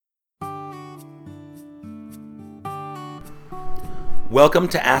Welcome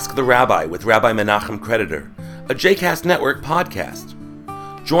to Ask the Rabbi with Rabbi Menachem Creditor, a JCast Network podcast.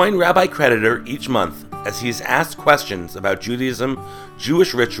 Join Rabbi Creditor each month as he is asked questions about Judaism,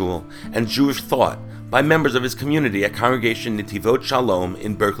 Jewish ritual, and Jewish thought by members of his community at Congregation Netivot Shalom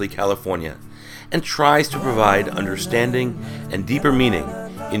in Berkeley, California, and tries to provide understanding and deeper meaning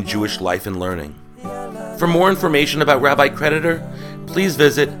in Jewish life and learning. For more information about Rabbi Creditor, please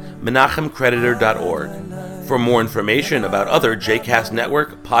visit menachemcreditor.org. For more information about other JCast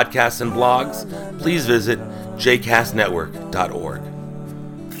Network podcasts and blogs, please visit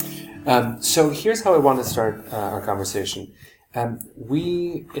jcastnetwork.org. So here's how I want to start our conversation.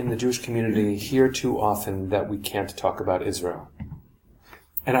 We in the Jewish community hear too often that we can't talk about Israel.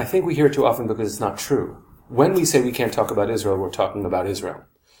 And I think we hear it too often because it's not true. When we say we can't talk about Israel, we're talking about Israel.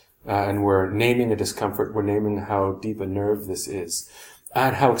 And we're naming a discomfort, we're naming how deep a nerve this is,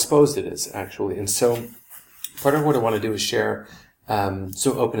 and how exposed it is, actually. And so part of what I want to do is share some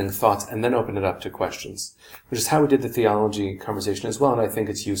opening thoughts and then open it up to questions, which is how we did the theology conversation as well, and I think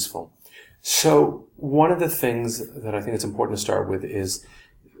it's useful. So one of the things that I think it's important to start with is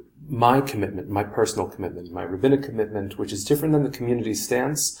my commitment, my personal commitment, my rabbinic commitment, which is different than the community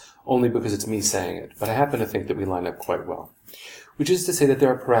stance, only because it's me saying it. But I happen to think that we line up quite well, which is to say that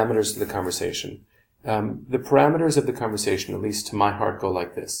there are parameters to the conversation. The parameters of the conversation, at least to my heart, go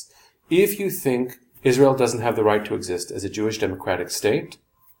like this. If you think Israel doesn't have the right to exist as a Jewish democratic state,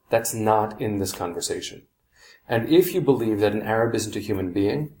 that's not in this conversation. And if you believe that an Arab isn't a human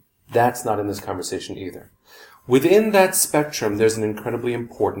being, that's not in this conversation either. Within that spectrum, there's an incredibly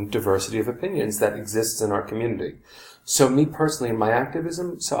important diversity of opinions that exists in our community. So me personally, in my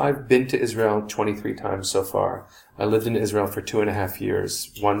activism, so I've been to Israel 23 times so far. I lived in Israel for 2.5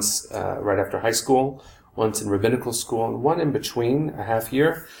 years, once right after high school, once in rabbinical school, and one in between, a half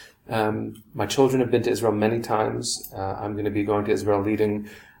year. My children have been to Israel many times. I'm going to be going to Israel leading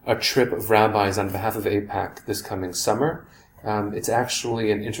a trip of rabbis on behalf of AIPAC this coming summer. It's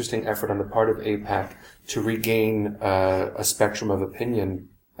actually an interesting effort on the part of AIPAC to regain a spectrum of opinion,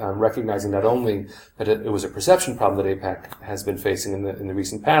 recognizing not only that it was a perception problem that AIPAC has been facing in the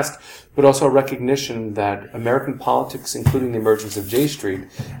recent past, but also a recognition that American politics, including the emergence of J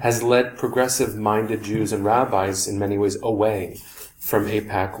Street, has led progressive-minded Jews and rabbis in many ways away from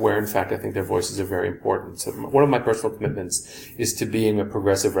AIPAC, where in fact I think their voices are very important. So one of my personal commitments is to being a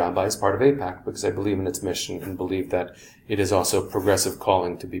progressive rabbi as part of AIPAC, because I believe in its mission and believe that it is also a progressive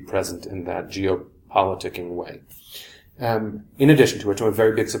calling to be present in that geopoliticking way. In addition to which, I'm a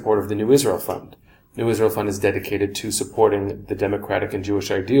very big supporter of the New Israel Fund. New Israel Fund is dedicated to supporting the democratic and Jewish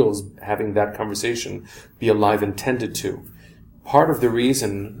ideals, having that conversation be alive and tended to. Part of the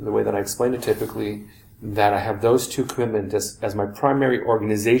reason, the way that I explain it typically, that I have those two commitments as my primary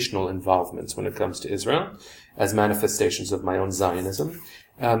organizational involvements when it comes to Israel, as manifestations of my own Zionism,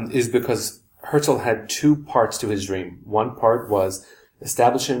 is because Herzl had two parts to his dream. One part was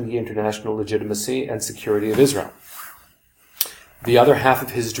establishing the international legitimacy and security of Israel. The other half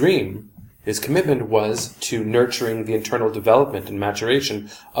of his dream, his commitment, was to nurturing the internal development and maturation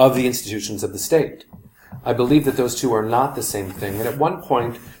of the institutions of the state. I believe that those two are not the same thing, and at one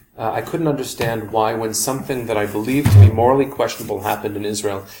point, I couldn't understand why, when something that I believed to be morally questionable happened in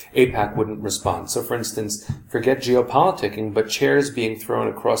Israel, AIPAC wouldn't respond. So, for instance, forget geopoliticking, but chairs being thrown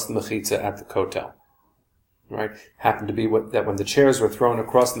across the mechitza at the Kotel. Right? Happened to be that when the chairs were thrown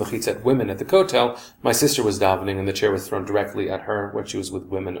across the mechitza at women at the Kotel, my sister was davening and the chair was thrown directly at her when she was with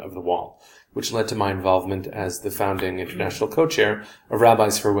women of the wall, which led to my involvement as the founding international co-chair of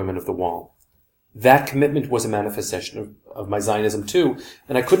Rabbis for Women of the Wall. That commitment was a manifestation of my Zionism too,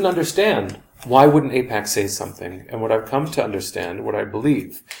 and I couldn't understand why wouldn't AIPAC say something. And what I've come to understand, what I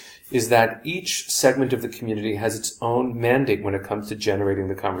believe, is that each segment of the community has its own mandate when it comes to generating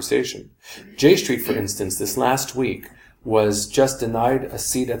the conversation. J Street, for instance, this last week was just denied a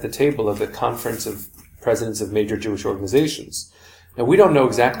seat at the table of the Conference of Presidents of Major Jewish Organizations. Now, we don't know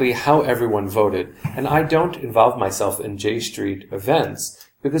exactly how everyone voted, and I don't involve myself in J Street events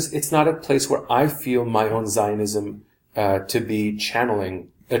because it's not a place where I feel my own Zionism to be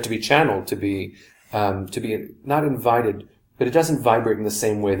channeled, to be not invited, but it doesn't vibrate in the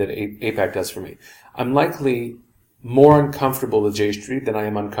same way that AIPAC does for me. I'm likely more uncomfortable with J Street than I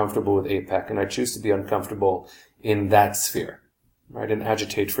am uncomfortable with AIPAC, and I choose to be uncomfortable in that sphere, right, and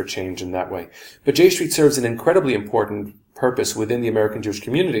agitate for change in that way. But J Street serves an incredibly important purpose within the American Jewish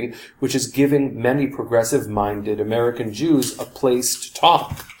community, which is giving many progressive-minded American Jews a place to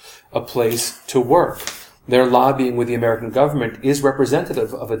talk, a place to work, Their lobbying with the American government is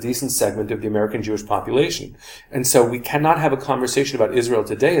representative of a decent segment of the American Jewish population. And so we cannot have a conversation about Israel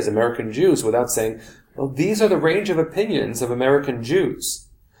today as American Jews without saying, well, these are the range of opinions of American Jews.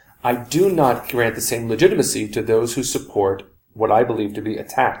 I do not grant the same legitimacy to those who support what I believe to be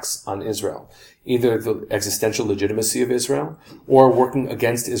attacks on Israel, either the existential legitimacy of Israel or working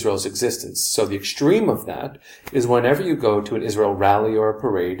against Israel's existence. So the extreme of that is whenever you go to an Israel rally or a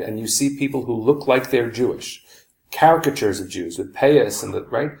parade and you see people who look like they're Jewish, caricatures of Jews with payas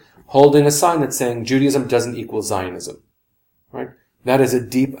and right, holding a sign that's saying Judaism doesn't equal Zionism, right? That is a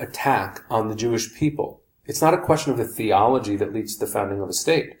deep attack on the Jewish people. It's not a question of the theology that leads to the founding of a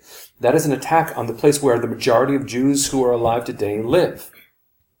state. That is an attack on the place where the majority of Jews who are alive today live.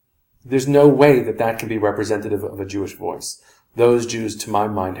 There's no way that that can be representative of a Jewish voice. Those Jews, to my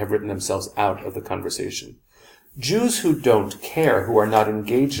mind, have written themselves out of the conversation. Jews who don't care, who are not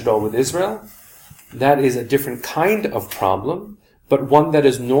engaged at all with Israel, that is a different kind of problem, but one that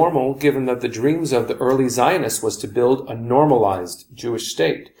is normal given that the dreams of the early Zionists was to build a normalized Jewish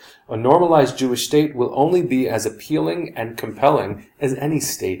state. A normalized Jewish state will only be as appealing and compelling as any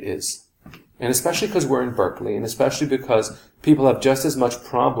state is. And especially because we're in Berkeley, and especially because people have just as much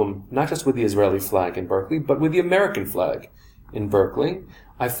problem, not just with the Israeli flag in Berkeley, but with the American flag in Berkeley,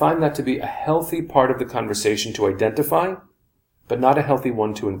 I find that to be a healthy part of the conversation to identify, but not a healthy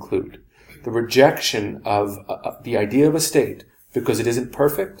one to include. The rejection of the idea of a state because it isn't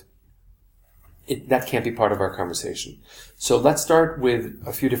perfect, that can't be part of our conversation. So let's start with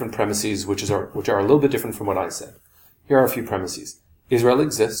a few different premises which are a little bit different from what I said. Here are a few premises. Israel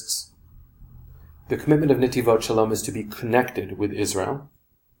exists. The commitment of Netivot Shalom is to be connected with Israel.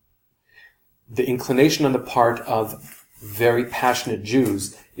 The inclination on the part of very passionate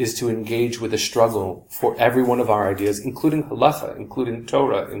Jews is to engage with the struggle for every one of our ideas, including halacha, including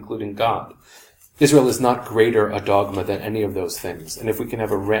Torah, including God. Israel is not greater a dogma than any of those things. And if we can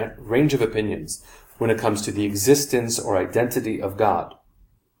have a range of opinions when it comes to the existence or identity of God,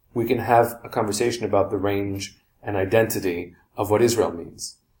 we can have a conversation about the range and identity of what Israel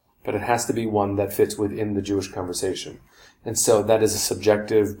means. But it has to be one that fits within the Jewish conversation. And so that is a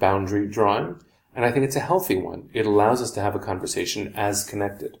subjective boundary drawing, and I think it's a healthy one. It allows us to have a conversation as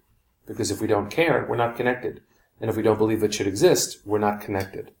connected. Because if we don't care, we're not connected. And if we don't believe it should exist, we're not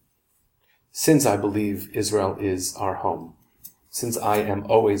connected. Since I believe Israel is our home, since I am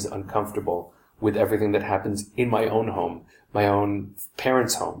always uncomfortable with everything that happens in my own home, my own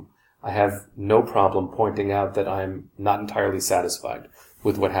parents' home, I have no problem pointing out that I'm not entirely satisfied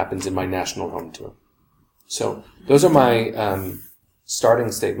with what happens in my national home too. So those are my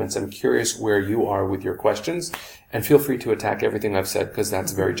starting statements. I'm curious where you are with your questions, and feel free to attack everything I've said because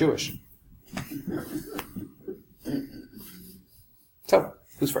that's very Jewish. So,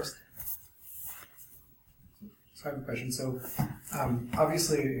 who's first? So I have a question. So,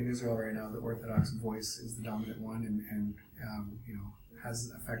 obviously in Israel right now, the Orthodox voice is the dominant one, and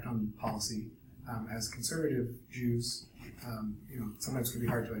has effect on policy. As conservative Jews, sometimes it can be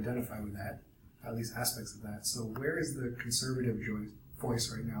hard to identify with that, at least aspects of that. So, where is the conservative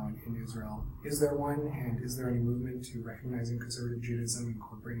voice right now in Israel? Is there one, and is there any movement to recognizing conservative Judaism,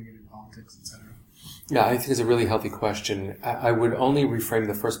 incorporating it in politics, etc.? Yeah, I think it's a really healthy question. I would only reframe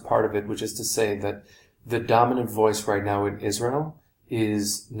the first part of it, which is to say that the dominant voice right now in Israel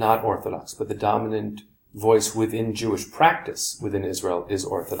is not Orthodox, but the dominant voice within Jewish practice within Israel is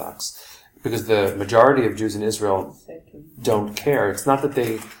Orthodox. Because the majority of Jews in Israel don't care. It's not that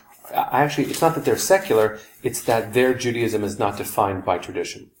it's not that they're secular, it's that their Judaism is not defined by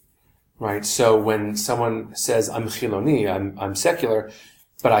tradition. Right? So when someone says, I'm Chiloni, I'm secular,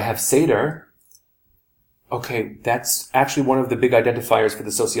 but I have Seder, okay, that's actually one of the big identifiers for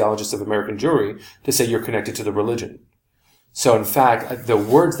the sociologists of American Jewry to say you're connected to the religion. So in fact, the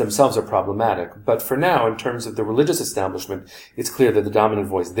words themselves are problematic. But for now, in terms of the religious establishment, it's clear that the dominant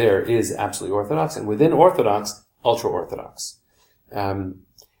voice there is absolutely Orthodox, and within Orthodox, ultra-Orthodox.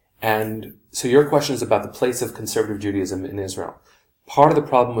 And so your question is about the place of conservative Judaism in Israel. Part of the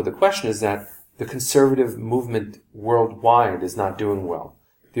problem with the question is that the conservative movement worldwide is not doing well.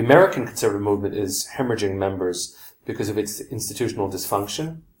 The American conservative movement is hemorrhaging members because of its institutional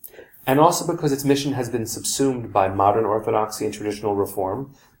dysfunction, and also because its mission has been subsumed by modern orthodoxy and traditional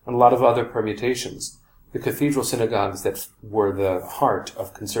reform, and a lot of other permutations. The cathedral synagogues that were the heart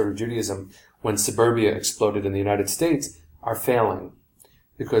of conservative Judaism when suburbia exploded in the United States are failing,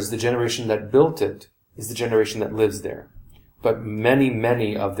 because the generation that built it is the generation that lives there. But many,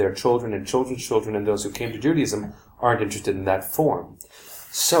 many of their children and children's children and those who came to Judaism aren't interested in that form.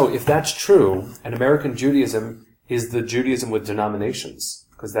 So if that's true, and American Judaism is the Judaism with denominations,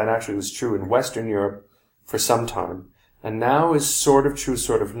 because that actually was true in Western Europe for some time, and now is sort of true,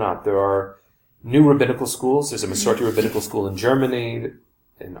 sort of not. There are new rabbinical schools. There's a Masorti rabbinical school in Germany,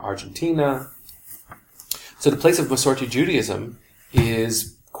 in Argentina. So the place of Masorti Judaism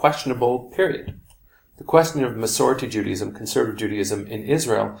is questionable, period. The question of Masorti Judaism, conservative Judaism in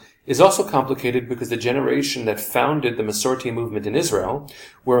Israel, is also complicated because the generation that founded the Masorti movement in Israel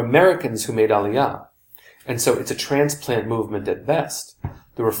were Americans who made Aliyah. And so it's a transplant movement at best.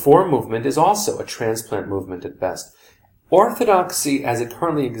 The Reform movement is also a transplant movement at best. Orthodoxy, as it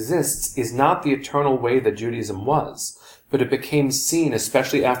currently exists, is not the eternal way that Judaism was, but it became seen,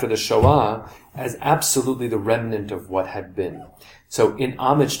 especially after the Shoah, as absolutely the remnant of what had been. So in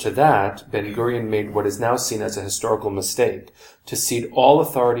homage to that, Ben-Gurion made what is now seen as a historical mistake, to cede all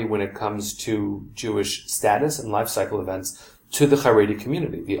authority when it comes to Jewish status and life cycle events to the Haredi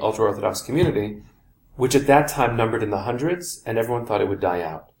community, the ultra-Orthodox community, which at that time numbered in the hundreds, and everyone thought it would die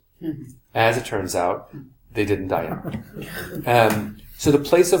out. As it turns out, they didn't die out. So the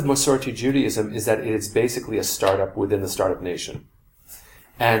place of Masorti Judaism is that it is basically a startup within the startup nation.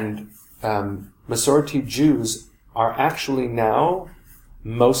 And Masorti Jews are actually now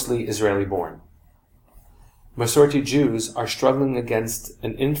mostly Israeli-born. Masorti Jews are struggling against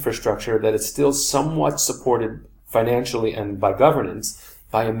an infrastructure that is still somewhat supported financially and by governance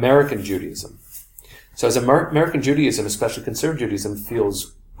by American Judaism. So as American Judaism, especially conservative Judaism,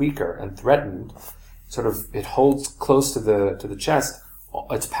 feels weaker and threatened, sort of it holds close to the chest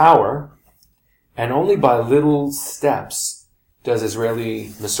its power, and only by little steps does Israeli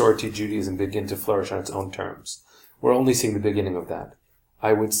Masorti Judaism begin to flourish on its own terms. We're only seeing the beginning of that.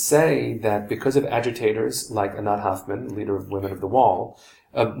 I would say that because of agitators like Anat Hoffman, leader of Women of the Wall,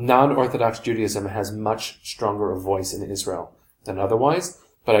 non-Orthodox Judaism has much stronger a voice in Israel than otherwise,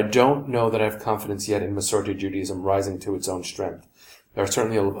 but I don't know that I have confidence yet in Masorti Judaism rising to its own strength. There are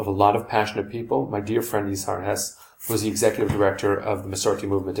certainly a lot of passionate people. My dear friend Yishar Hess, who was the executive director of the Masorti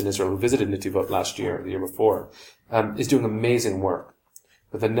movement in Israel, who visited Netivot last year, the year before, is doing amazing work.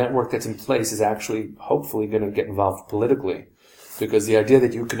 But the network that's in place is actually, hopefully, going to get involved politically. Because the idea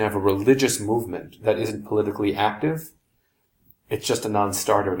that you can have a religious movement that isn't politically active, it's just a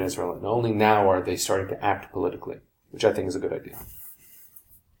non-starter in Israel. And only now are they starting to act politically, which I think is a good idea.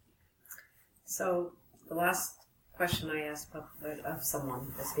 So the last question I asked of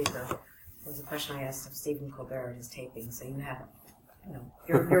someone, the speaker, was a question I asked of Stephen Colbert at his taping. So you have,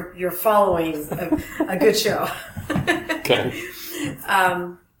 you're following a good show. Okay.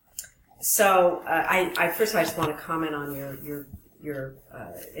 So I first of all, I just want to comment on your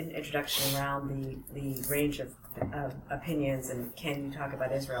introduction around the range of opinions and can you talk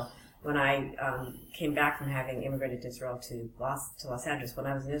about Israel. When I came back from having immigrated to Israel to Los Angeles, when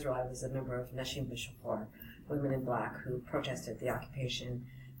I was in Israel, I was a member of Nashim B'Shapor, Women in Black, who protested the occupation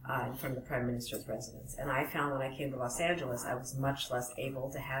in front of the Prime Minister's residence. And I found when I came to Los Angeles, I was much less able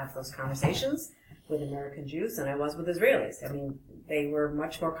to have those conversations with American Jews than I was with Israelis. I mean, they were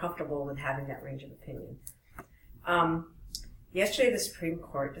much more comfortable with having that range of opinion. Yesterday, the Supreme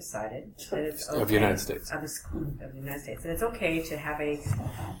Court decided that it's okay. Of the United States. Of the United States. And it's okay to have a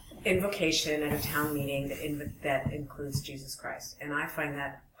invocation at a town meeting that includes Jesus Christ. And I find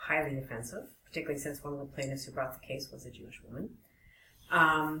that highly offensive, particularly since one of the plaintiffs who brought the case was a Jewish woman.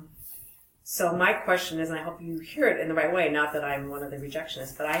 So my question is, and I hope you hear it in the right way, not that I'm one of the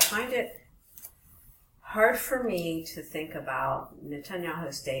rejectionists, but I find it hard for me to think about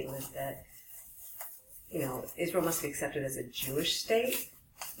Netanyahu's statement that, Israel must be accepted as a Jewish state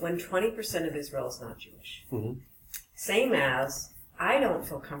when 20% of Israel is not Jewish. Mm-hmm. Same as I don't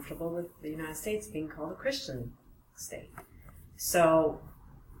feel comfortable with the United States being called a Christian state. So,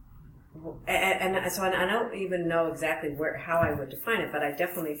 and I don't even know exactly how I would define it, but I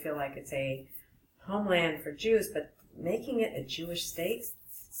definitely feel like it's a homeland for Jews, but making it a Jewish state,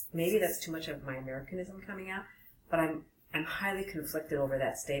 maybe that's too much of my Americanism coming out, but I'm highly conflicted over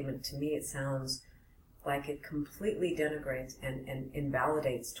that statement. To me, it sounds like it completely denigrates and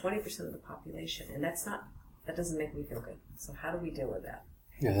invalidates 20% of the population, and that doesn't make me feel good. So how do we deal with that?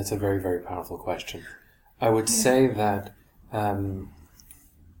 Yeah, that's a very, very powerful question. I would say that I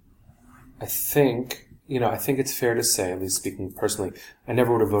think it's fair to say, at least speaking personally, I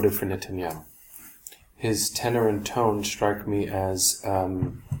never would have voted for Netanyahu. His tenor and tone strike me as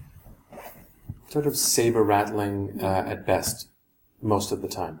sort of saber-rattling at best, most of the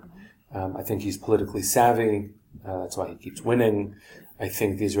time. I think he's politically savvy. That's why he keeps winning. I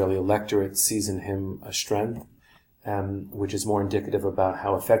think the Israeli electorate sees in him a strength, which is more indicative about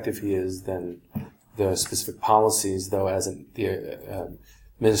how effective he is than the specific policies, though as the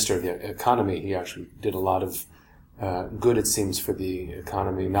Minister of the Economy, he actually did a lot of good, it seems, for the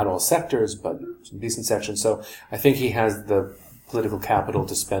economy. Not all sectors, but some decent sections. So I think he has the political capital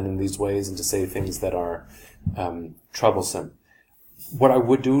to spend in these ways and to say things that are troublesome. What I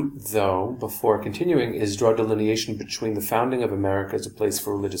would do, though, before continuing, is draw a delineation between the founding of America as a place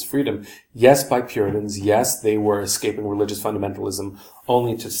for religious freedom. Yes, by Puritans. Yes, they were escaping religious fundamentalism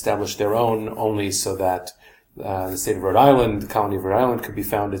only to establish their own, only so that the state of Rhode Island, the colony of Rhode Island, could be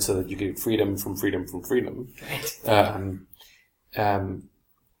founded so that you could get freedom from freedom from freedom.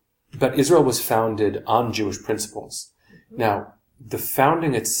 But Israel was founded on Jewish principles. Now, the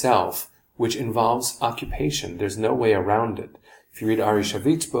founding itself, which involves occupation, there's no way around it. If you read Ari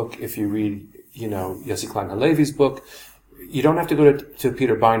Shavit's book, if you read, Yossi Klein Halevi's book, you don't have to go to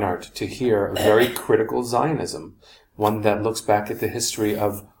Peter Beinart to hear a very critical Zionism, one that looks back at the history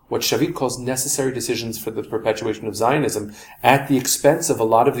of what Shavit calls necessary decisions for the perpetuation of Zionism at the expense of a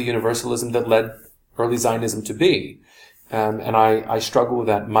lot of the universalism that led early Zionism to be. And I struggle with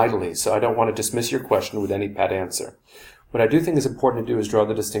that mightily, so I don't want to dismiss your question with any pat answer. What I do think is important to do is draw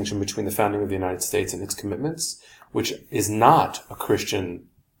the distinction between the founding of the United States and its commitments, which is not a Christian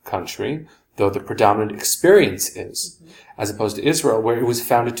country, though the predominant experience is, as opposed to Israel, where it was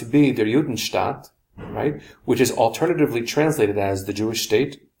founded to be der Judenstaat, right, which is alternatively translated as the Jewish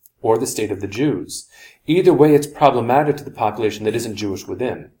state or the state of the Jews. Either way, it's problematic to the population that isn't Jewish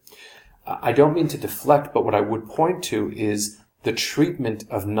within. I don't mean to deflect, but what I would point to is the treatment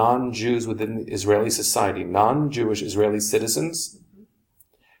of non-Jews within Israeli society. Non-Jewish Israeli citizens,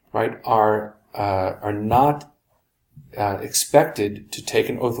 right, are not expected to take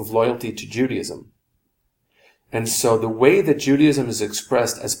an oath of loyalty to Judaism. And so the way that Judaism is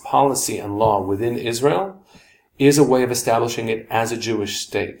expressed as policy and law within Israel is a way of establishing it as a Jewish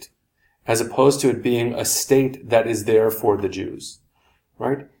state, as opposed to it being a state that is there for the Jews,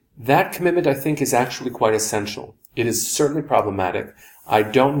 right? That commitment, I think, is actually quite essential. It is certainly problematic. I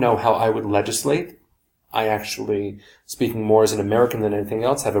don't know how I would legislate. I actually, speaking more as an American than anything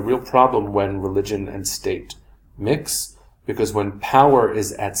else, have a real problem when religion and state mix, because when power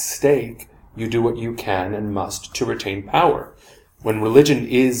is at stake, you do what you can and must to retain power. When religion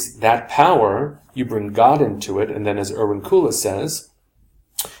is that power, you bring God into it, and then as Erwin Kula says,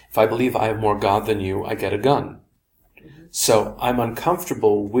 if I believe I have more God than you, I get a gun. So I'm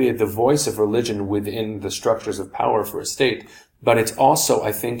uncomfortable with the voice of religion within the structures of power for a state, but it's also,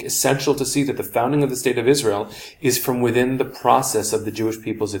 I think, essential to see that the founding of the State of Israel is from within the process of the Jewish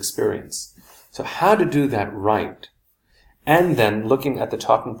people's experience. So how to do that right? And then looking at the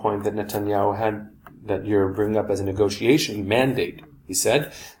talking point that Netanyahu had, that you're bringing up as a negotiation mandate, he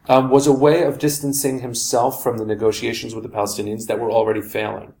said, was a way of distancing himself from the negotiations with the Palestinians that were already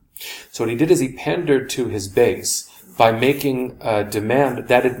failing. So what he did is he pandered to his base by making a demand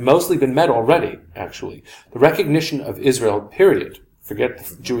that had mostly been met already, actually. The recognition of Israel, period, forget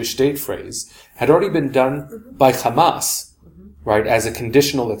the Jewish state phrase, had already been done by Hamas, right, as a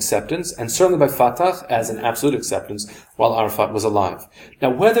conditional acceptance, and certainly by Fatah as an absolute acceptance while Arafat was alive.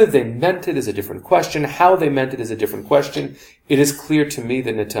 Now, whether they meant it is a different question. How they meant it is a different question. It is clear to me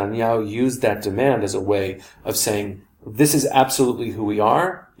that Netanyahu used that demand as a way of saying, this is absolutely who we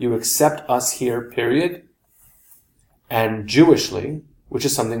are. You accept us here, period. And Jewishly, which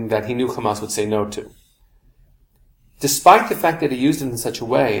is something that he knew Hamas would say no to. Despite the fact that he used it in such a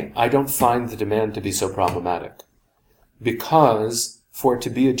way, I don't find the demand to be so problematic. Because for it to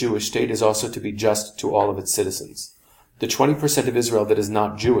be a Jewish state is also to be just to all of its citizens. The 20% of Israel that is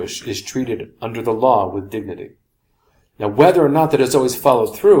not Jewish is treated under the law with dignity. Now, whether or not that is always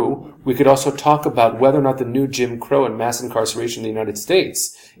followed through, we could also talk about whether or not the new Jim Crow and mass incarceration in the United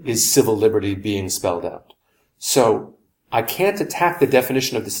States is civil liberty being spelled out. So, I can't attack the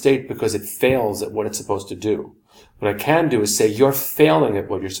definition of the state because it fails at what it's supposed to do. What I can do is say you're failing at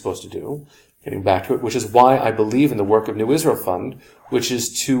what you're supposed to do, getting back to it, which is why I believe in the work of New Israel Fund, which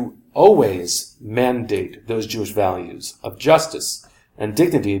is to always mandate those Jewish values of justice and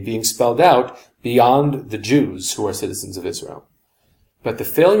dignity being spelled out beyond the Jews who are citizens of Israel. But the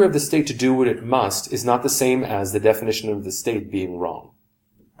failure of the state to do what it must is not the same as the definition of the state being wrong.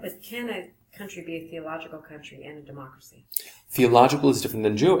 But can a country be a theological country and a democracy? Theological is different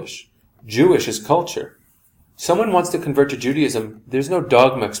than Jewish. Jewish is culture. Someone wants to convert to Judaism, there's no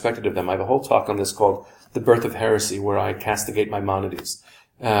dogma expected of them. I have a whole talk on this called The Birth of Heresy, where I castigate Maimonides.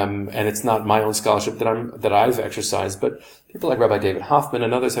 And it's not my own scholarship that I've exercised, but people like Rabbi David Hoffman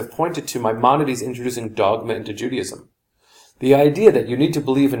and others have pointed to Maimonides introducing dogma into Judaism. The idea that you need to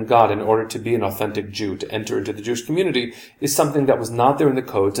believe in God in order to be an authentic Jew, to enter into the Jewish community, is something that was not there in the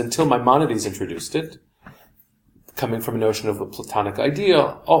codes until Maimonides introduced it, coming from a notion of a Platonic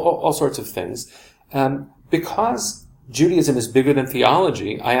ideal, all sorts of things. Because Judaism is bigger than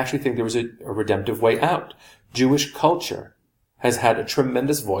theology, I actually think there was a redemptive way out. Jewish culture has had a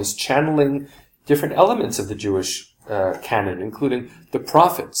tremendous voice channeling different elements of the Jewish canon, including the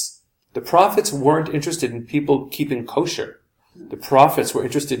prophets. The prophets weren't interested in people keeping kosher. The prophets were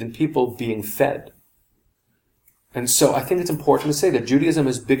interested in people being fed. And so I think it's important to say that Judaism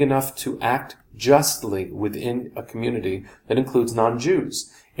is big enough to act justly within a community that includes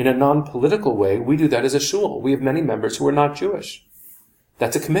non-Jews. In a non-political way, we do that as a shul. We have many members who are not Jewish.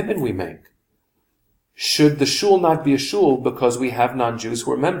 That's a commitment we make. Should the shul not be a shul because we have non-Jews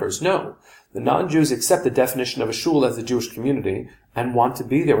who are members? No. The non-Jews accept the definition of a shul as the Jewish community and want to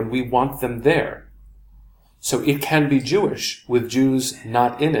be there, and we want them there. So it can be Jewish with Jews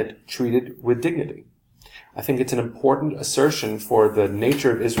not in it, treated with dignity. I think it's an important assertion for the nature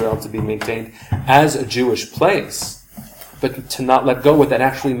of Israel to be maintained as a Jewish place, but to not let go what that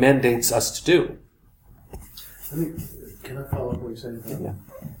actually mandates us to do. Can I follow up what you're saying? Yeah.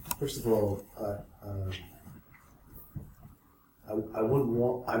 First of all, I wouldn't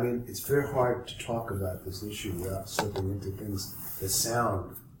want, it's very hard to talk about this issue without slipping into things that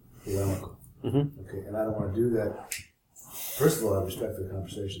sound polemical. Mm-hmm. Okay, and I don't want to do that. First of all, out of respect for the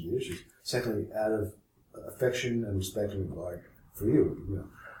conversation, the issues. Secondly, out of affection and respect and regard for you.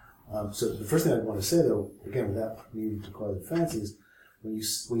 So the first thing I want to say, though, again, without needing to call it fancy,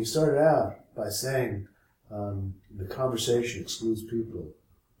 is when you started out by saying the conversation excludes people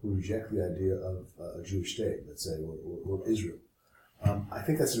who reject the idea of a Jewish state, let's say, or Israel. I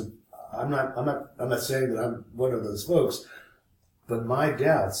think that's I'm not saying that I'm one of those folks, but my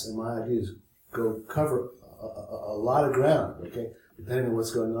doubts and my ideas cover a lot of ground. Okay, depending on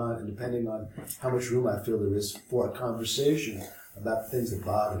what's going on and depending on how much room I feel there is for a conversation about things that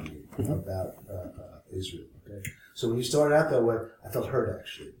bother me about Israel. Okay, so when you started out that way, I felt hurt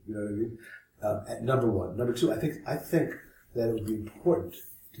actually. You know what I mean? Number one. Number two, I think that it would be important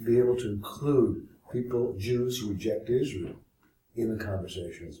to be able to include people, Jews who reject Israel, in the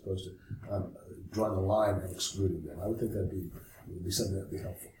conversation as opposed to drawing a line and excluding them. I would think that would be something that would be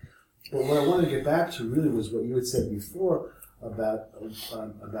helpful. But what I wanted to get back to really was what you had said before about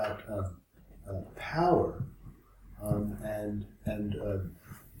power and a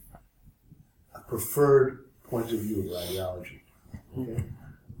preferred point of view of ideology. Okay?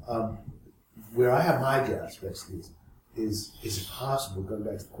 Where I have my grasp, basically, is it possible, going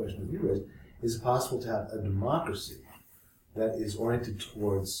back to the question that you raised, is it possible to have a democracy that is oriented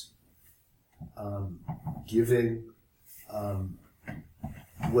towards giving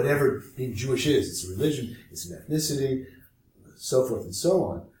whatever being Jewish is, it's a religion, it's an ethnicity, so forth and so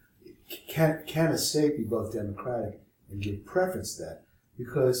on. Can a state be both democratic and give preference to that?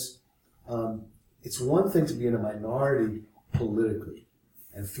 Because it's one thing to be in a minority politically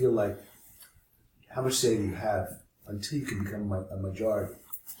and feel like how much say do you have until you can become a majority.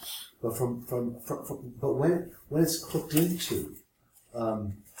 But but when it's hooked into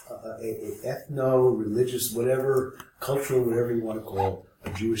a ethno-religious, whatever, cultural, whatever you want to call a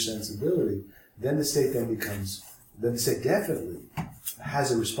Jewish sensibility, then the state definitely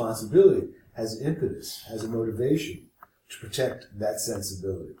has a responsibility, has an impetus, has a motivation to protect that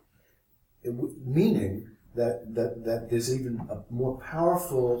sensibility. Meaning that there's even a more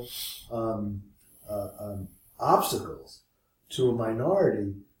powerful obstacles to a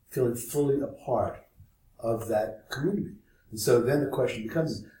minority feeling fully a part of that community. And so then the question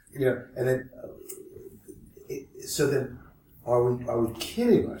becomes, so then are we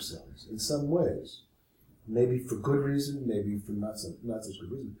kidding ourselves in some ways? Maybe for good reason, maybe for not such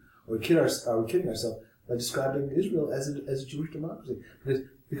good reason. Are we kidding ourselves by describing Israel as a Jewish democracy?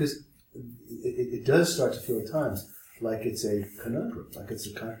 Because it does start to feel at times like it's a conundrum, like it's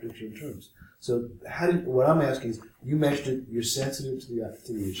a contradiction in terms. So what I'm asking is, you mentioned it, you're sensitive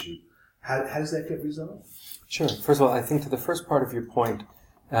to the issue. How does that get resolved? Sure. First of all, I think to the first part of your point,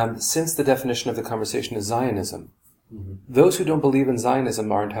 since the definition of the conversation is Zionism, those who don't believe in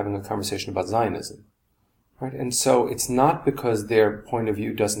Zionism aren't having a conversation about Zionism. Right? And so it's not because their point of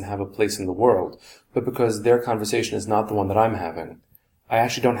view doesn't have a place in the world, but because their conversation is not the one that I'm having. I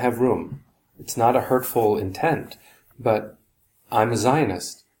actually don't have room. It's not a hurtful intent, but I'm a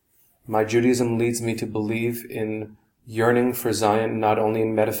Zionist. My Judaism leads me to believe in yearning for Zion not only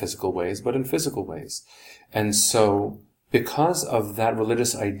in metaphysical ways, but in physical ways. And so, because of that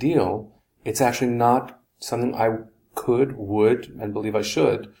religious ideal, it's actually not something I could, would, and believe I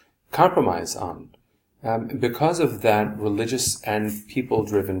should compromise on. Because of that religious and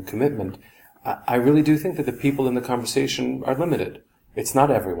people-driven commitment, I really do think that the people in the conversation are limited. It's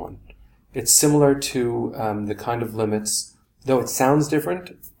not everyone. It's similar to the kind of limits, though it sounds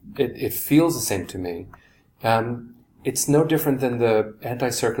different, it feels the same to me, It's no different than the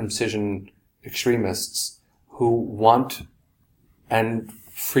anti-circumcision extremists who want and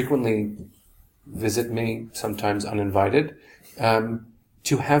frequently visit me, sometimes uninvited,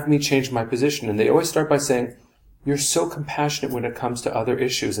 to have me change my position. And they always start by saying, "You're so compassionate when it comes to other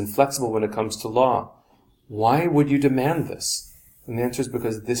issues and flexible when it comes to law. Why would you demand this?" And the answer is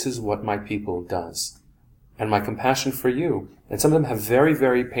because this is what my people does. And my compassion for you, and some of them have very,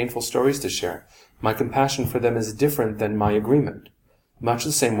 very painful stories to share, my compassion for them is different than my agreement. Much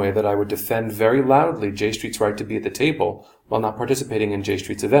the same way that I would defend very loudly J Street's right to be at the table while not participating in J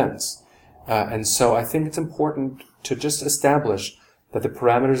Street's events. And so I think it's important to just establish that the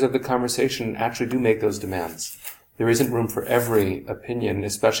parameters of the conversation actually do make those demands. There isn't room for every opinion,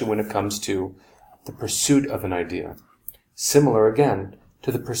 especially when it comes to the pursuit of an idea. Similar, again,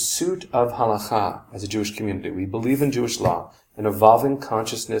 to the pursuit of halakha as a Jewish community. We believe in Jewish law, an evolving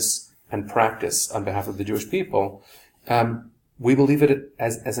consciousness and practice on behalf of the Jewish people. We believe it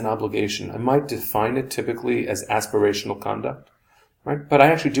as an obligation. I might define it typically as aspirational conduct, right? But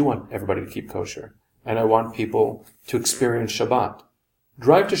I actually do want everybody to keep kosher. And I want people to experience Shabbat.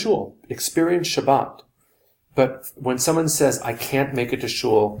 Drive to shul, experience Shabbat. But when someone says, "I can't make it to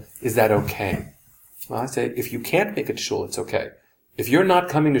shul," is that okay? Well, I say, if you can't make it to shul, it's okay. If you're not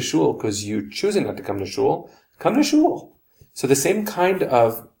coming to shul because you're choosing not to come to shul, come to shul. So the same kind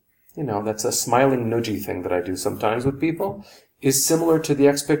of, that's a smiling nudgy thing that I do sometimes with people, is similar to the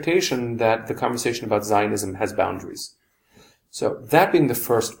expectation that the conversation about Zionism has boundaries. So that being the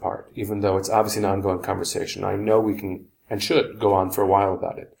first part, even though it's obviously an ongoing conversation, I know we can and should go on for a while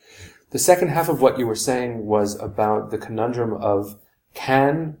about it. The second half of what you were saying was about the conundrum of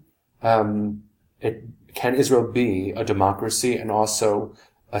can Israel be a democracy and also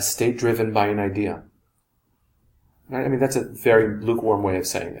a state driven by an idea? Right? I mean, that's a very lukewarm way of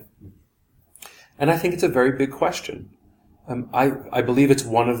saying it. And I think it's a very big question. I believe it's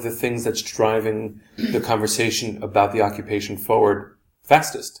one of the things that's driving the conversation about the occupation forward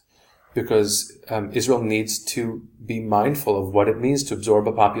fastest, because Israel needs to be mindful of what it means to absorb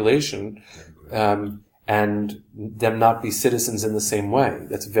a population and them not be citizens in the same way.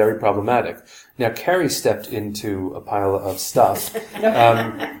 That's very problematic. Now, Kerry stepped into a pile of stuff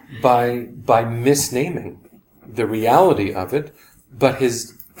by misnaming the reality of it, but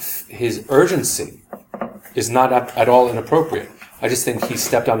his urgency is not at all inappropriate. I just think he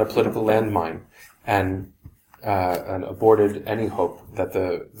stepped on a political landmine and aborted any hope that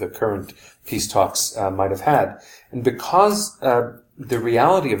the current peace talks might have had. And because the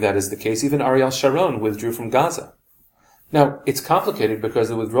reality of that is the case, even Ariel Sharon withdrew from Gaza. Now, it's complicated because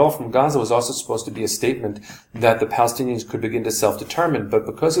the withdrawal from Gaza was also supposed to be a statement that the Palestinians could begin to self-determine, but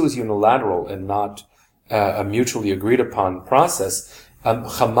because it was unilateral and not a mutually agreed upon process,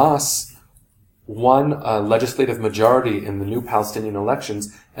 Hamas won a legislative majority in the new Palestinian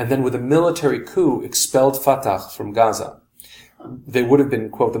elections, and then with a military coup expelled Fatah from Gaza. They would have been,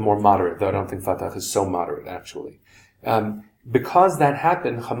 quote, the more moderate, though I don't think Fatah is so moderate, actually. Because that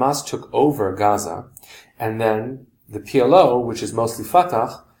happened, Hamas took over Gaza, and then the PLO, which is mostly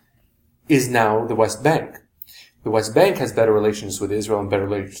Fatah, is now the West Bank. The West Bank has better relations with Israel and better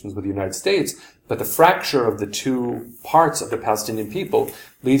relations with the United States, but the fracture of the two parts of the Palestinian people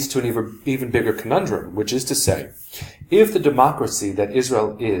leads to an even bigger conundrum, which is to say, if the democracy that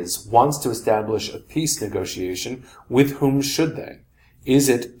Israel wants to establish a peace negotiation, with whom should they? Is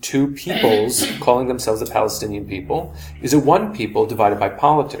it two peoples calling themselves the Palestinian people? Is it one people divided by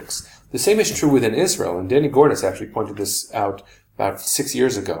politics? The same is true within Israel, and Danny Gordis actually pointed this out about 6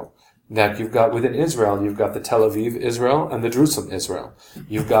 years ago. That you've got within Israel, you've got the Tel Aviv Israel and the Jerusalem Israel.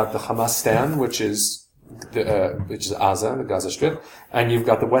 You've got the Hamastan, which is Gaza, the Gaza Strip, and you've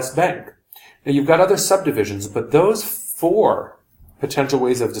got the West Bank. Now you've got other subdivisions, but those four potential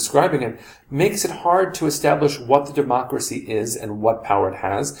ways of describing it makes it hard to establish what the democracy is and what power it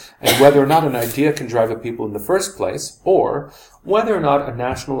has, and whether or not an idea can drive a people in the first place, or whether or not a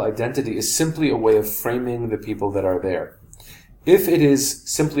national identity is simply a way of framing the people that are there. If it is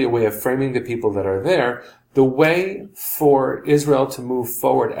simply a way of framing the people that are there, the way for Israel to move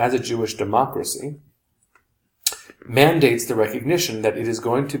forward as a Jewish democracy mandates the recognition that it is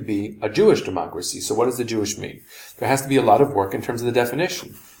going to be a Jewish democracy. So what does the Jewish mean? There has to be a lot of work in terms of the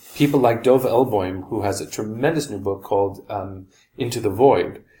definition. People like Dov Elboim, who has a tremendous new book called Into the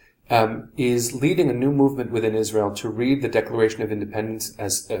Void, is leading a new movement within Israel to read the Declaration of Independence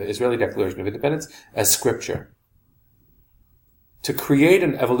as Israeli Declaration of Independence as scripture. To create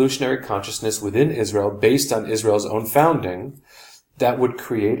an evolutionary consciousness within Israel based on Israel's own founding that would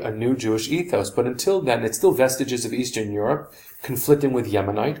create a new Jewish ethos. But until then, it's still vestiges of Eastern Europe, conflicting with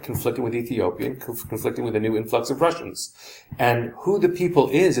Yemenite, conflicting with Ethiopian, conflicting with a new influx of Russians. And who the people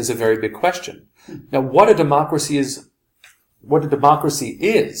is a very big question. Now, what a democracy is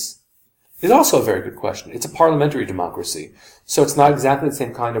also a very good question. It's a parliamentary democracy. So it's not exactly the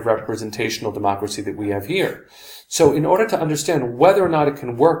same kind of representational democracy that we have here. So in order to understand whether or not it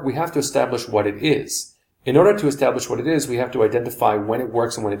can work, we have to establish what it is. In order to establish what it is, we have to identify when it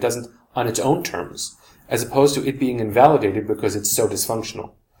works and when it doesn't on its own terms, as opposed to it being invalidated because it's so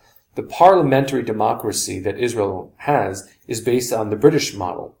dysfunctional. The parliamentary democracy that Israel has is based on the British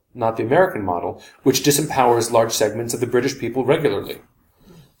model, not the American model, which disempowers large segments of the British people regularly.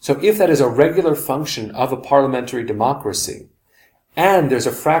 So if that is a regular function of a parliamentary democracy, and there's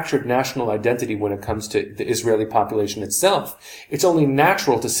a fractured national identity when it comes to the Israeli population itself, it's only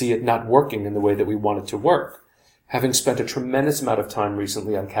natural to see it not working in the way that we want it to work. Having spent a tremendous amount of time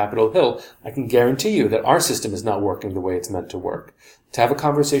recently on Capitol Hill, I can guarantee you that our system is not working the way it's meant to work. To have a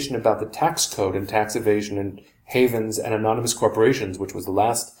conversation about the tax code and tax evasion and havens and anonymous corporations, which was the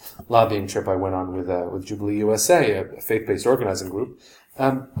last lobbying trip I went on with Jubilee USA, a faith-based organizing group,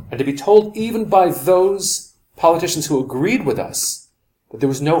 and to be told even by those politicians who agreed with us that there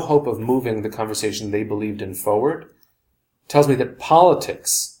was no hope of moving the conversation they believed in forward, tells me that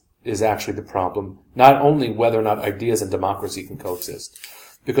politics is actually the problem, not only whether or not ideas and democracy can coexist.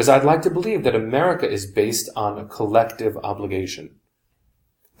 Because I'd like to believe that America is based on a collective obligation.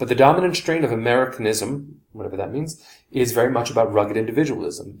 But the dominant strain of Americanism, whatever that means, is very much about rugged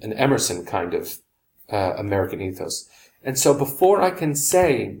individualism, an Emerson kind of American ethos. And so before I can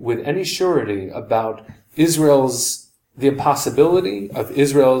say with any surety about the impossibility of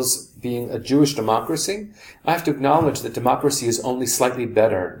Israel's being a Jewish democracy, I have to acknowledge that democracy is only slightly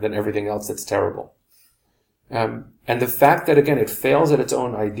better than everything else that's terrible. And the fact that, again, it fails at its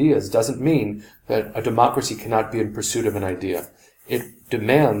own ideas doesn't mean that a democracy cannot be in pursuit of an idea. It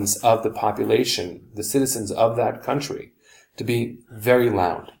demands of the population, the citizens of that country, to be very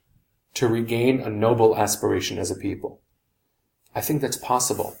loud, to regain a noble aspiration as a people. I think that's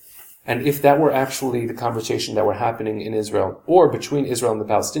possible. And if that were actually the conversation that were happening in Israel or between Israel and the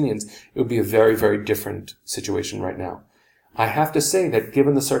Palestinians, it would be a very, very different situation right now. I have to say that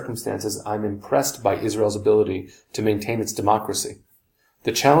given the circumstances, I'm impressed by Israel's ability to maintain its democracy.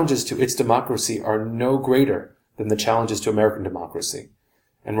 The challenges to its democracy are no greater than the challenges to American democracy.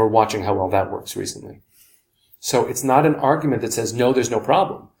 And we're watching how well that works recently. So it's not an argument that says, no, there's no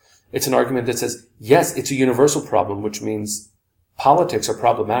problem. It's an argument that says, yes, it's a universal problem, which means politics are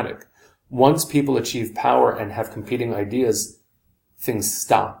problematic. Once people achieve power and have competing ideas, things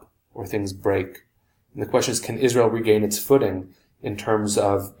stop or things break. And the question is, can Israel regain its footing in terms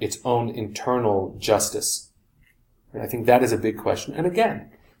of its own internal justice? And I think that is a big question. And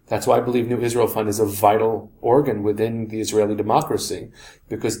again, that's why I believe New Israel Fund is a vital organ within the Israeli democracy,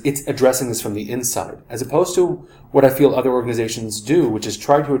 because it's addressing this from the inside, as opposed to what I feel other organizations do, which is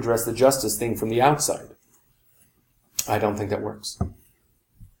try to address the justice thing from the outside. I don't think that works.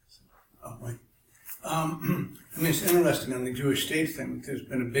 I mean, it's interesting on the Jewish state thing. There's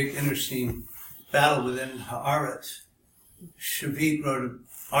been a big internecine battle within Haaretz. Shavit wrote an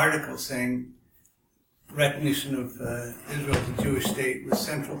article saying recognition of Israel as a Jewish state was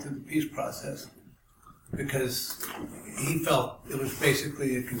central to the peace process because he felt it was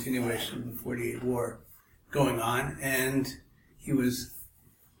basically a continuation of the 48 war going on, and he was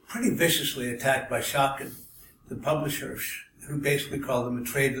pretty viciously attacked by Shakin, the publisher, who basically called him a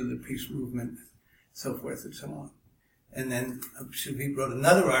traitor to the peace movement, so forth and so on. And then Shavit wrote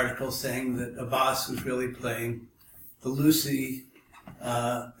another article saying that Abbas was really playing the Lucy,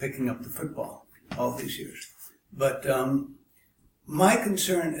 picking up the football all these years. But my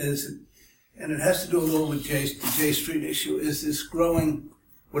concern is, and it has to do a little with the J Street issue, is this growing,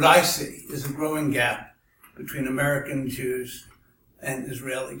 what I see is a growing gap between American Jews and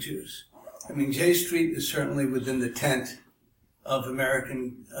Israeli Jews. I mean, J Street is certainly within the tent of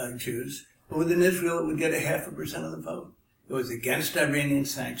American Jews, but within Israel it would get 0.5% of the vote. It was against Iranian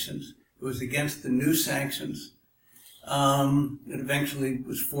sanctions. It was against the new sanctions. It eventually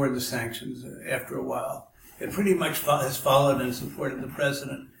was for the sanctions after a while. It pretty much has followed and supported the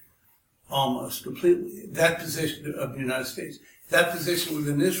president almost completely. That position of the United States, that position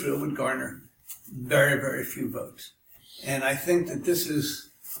within Israel would garner very, very few votes. And I think that this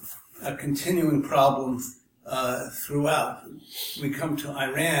is a continuing problem throughout. We come to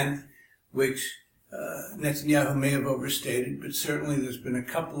Iran, which Netanyahu may have overstated, but certainly there's been a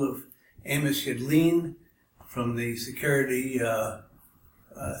couple of Amos Yadlin from the security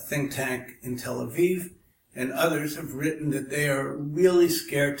think tank in Tel Aviv, and others have written that they are really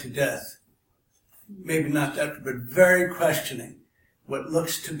scared to death. Maybe not that, but very questioning what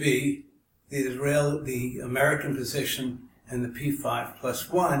looks to be the American position and the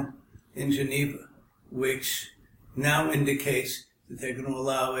P5+1 in Geneva, which now indicates that they're going to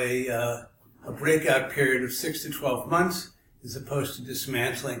allow a breakout period of 6 to 12 months as opposed to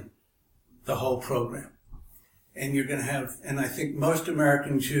dismantling the whole program. And you're going to have, and I think most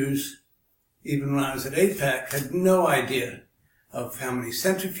American Jews, even when I was at AIPAC, had no idea of how many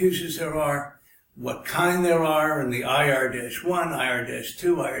centrifuges there are, what kind there are, and the IR-1, IR-2,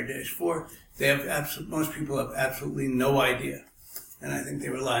 IR-4. Most people have absolutely no idea. And I think they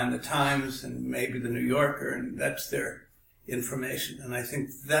rely on the Times and maybe the New Yorker, and that's their information. And I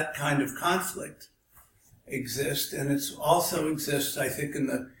think that kind of conflict exists, and it also exists, I think, in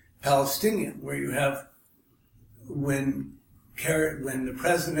the Palestinian, where you have when the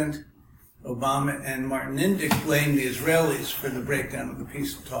President Obama and Martin Indyk blame the Israelis for the breakdown of the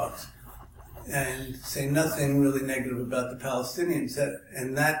peace talks and say nothing really negative about the Palestinians,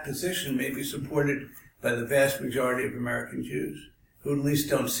 and that position may be supported by the vast majority of American Jews, who at least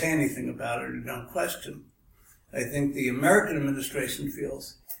don't say anything about it or don't question. I think the American administration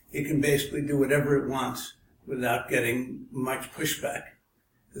feels it can basically do whatever it wants without getting much pushback.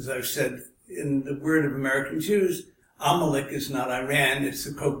 As I've said, in the word of American Jews, Amalek is not Iran, it's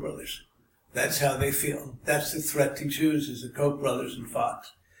the Koch brothers. That's how they feel. That's the threat to Jews, is the Koch brothers and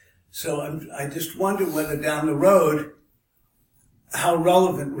Fox. So I just wonder whether down the road, how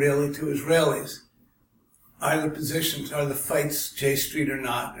relevant really to Israelis are the positions, are the fights, J Street or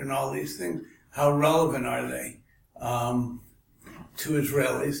not, and all these things. How relevant are they to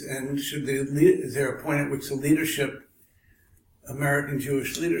Israelis? And is there a point at which the leadership, American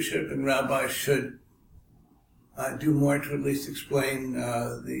Jewish leadership and rabbis, should do more to at least explain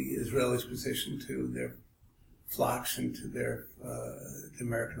the Israelis' position to their flocks and to their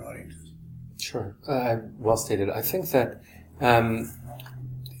American audiences? Sure. Well stated. I think that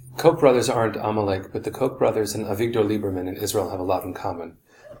Koch brothers aren't Amalek, but the Koch brothers and Avigdor Lieberman in Israel have a lot in common,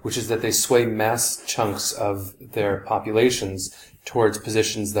 which is that they sway mass chunks of their populations towards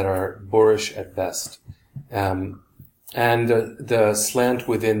positions that are boorish at best. And the slant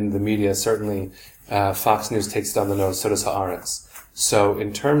within the media, certainly Fox News takes it on the nose, so does Haaretz. So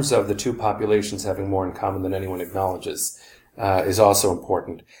in terms of the two populations having more in common than anyone acknowledges, is also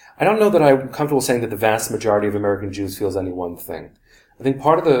important. I don't know that I'm comfortable saying that the vast majority of American Jews feels any one thing. I think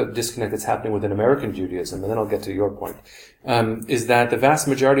part of the disconnect that's happening within American Judaism, and then I'll get to your point, is that the vast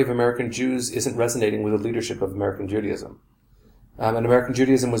majority of American Jews isn't resonating with the leadership of American Judaism. And American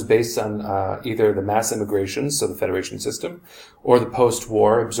Judaism was based on either the mass immigration, so the Federation system, or the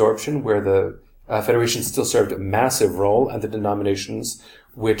post-war absorption, where the Federation still served a massive role, and the denominations,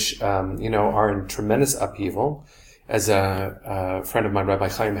 which are in tremendous upheaval. As a friend of mine, Rabbi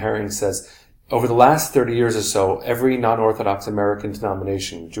Chaim Herring, says, over the last 30 years or so, every non-Orthodox American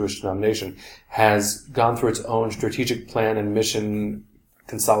denomination, Jewish denomination, has gone through its own strategic plan and mission,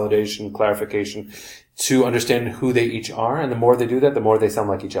 consolidation, clarification, to understand who they each are, and the more they do that, the more they sound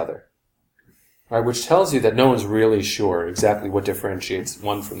like each other. Right, which tells you that no one's really sure exactly what differentiates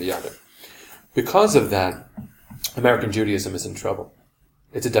one from the other. Because of that, American Judaism is in trouble.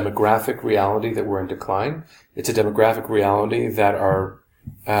 It's a demographic reality that we're in decline. It's a demographic reality that our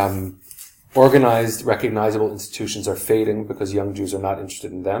organized, recognizable institutions are fading because young Jews are not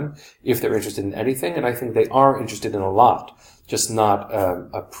interested in them, if they're interested in anything, and I think they are interested in a lot, just not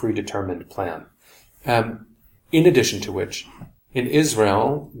a predetermined plan. In addition to which, in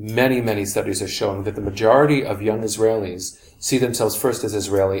Israel, many, many studies are showing that the majority of young Israelis see themselves first as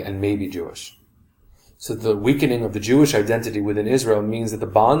Israeli and maybe Jewish. So the weakening of the Jewish identity within Israel means that the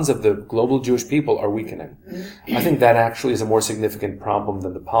bonds of the global Jewish people are weakening. I think that actually is a more significant problem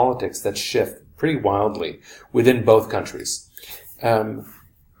than the politics that shift pretty wildly within both countries.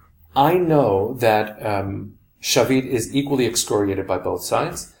 I know that Shavit is equally excoriated by both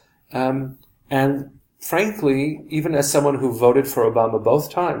sides. And frankly, even as someone who voted for Obama both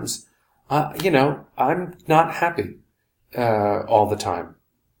times, I'm not happy all the time.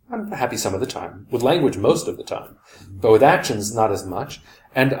 I'm happy some of the time, with language most of the time, but with actions not as much.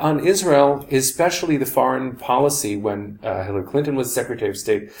 And on Israel, especially the foreign policy when Hillary Clinton was Secretary of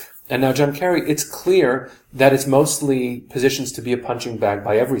State, and now John Kerry, it's clear that it's mostly positions to be a punching bag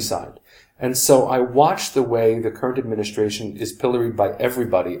by every side. And so I watch the way the current administration is pilloried by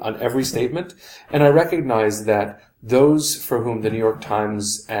everybody on every statement, and I recognize that those for whom the New York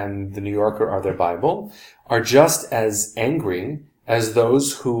Times and the New Yorker are their Bible are just as angry as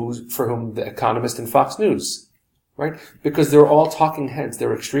those for whom the Economist and Fox News, right? Because they're all talking heads,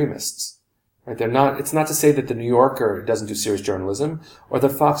 they're extremists, Right? It's not to say that the New Yorker doesn't do serious journalism or that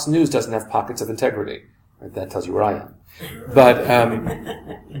Fox News doesn't have pockets of integrity. Right? That tells you where I am.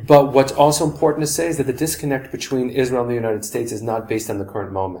 But what's also important to say is that the disconnect between Israel and the United States is not based on the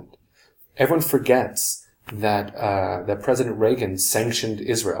current moment. Everyone forgets that President Reagan sanctioned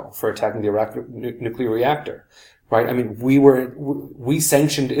Israel for attacking the Iraq nuclear reactor. Right? I mean, we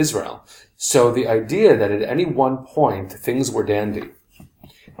sanctioned Israel. So the idea that at any one point things were dandy.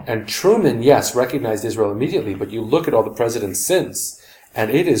 And Truman, yes, recognized Israel immediately, but you look at all the presidents since,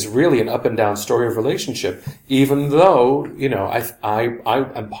 and it is really an up and down story of relationship, even though,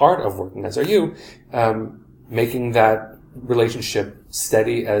 I'm part of working, as are you, making that relationship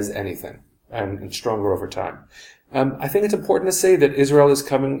steady as anything and stronger over time. I think it's important to say that Israel is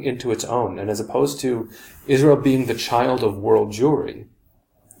coming into its own, and as opposed to Israel being the child of world Jewry,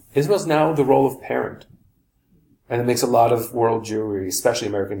 Israel's now the role of parent. And it makes a lot of world Jewry, especially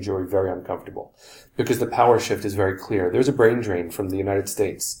American Jewry, very uncomfortable because the power shift is very clear. There's a brain drain from the United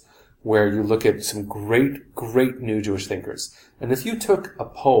States where you look at some great, great new Jewish thinkers. And if you took a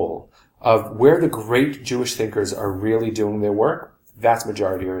poll of where the great Jewish thinkers are really doing their work, vast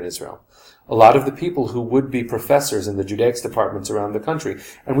majority are in Israel. A lot of the people who would be professors in the Judaics departments around the country,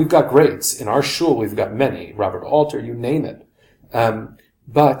 and we've got greats. In our shul, we've got many. Robert Alter, you name it.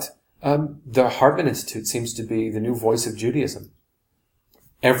 The Hartman Institute seems to be the new voice of Judaism.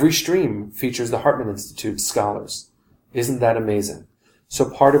 Every stream features the Hartman Institute scholars. Isn't that amazing? So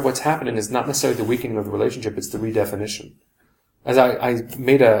part of what's happening is not necessarily the weakening of the relationship, it's the redefinition. As I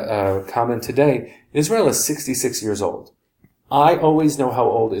made a comment today, Israel is 66 years old. I always know how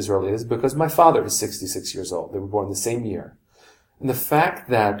old Israel is because my father is 66 years old. They were born the same year. And the fact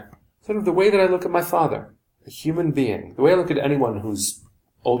that, sort of the way that I look at my father, a human being, the way I look at anyone who's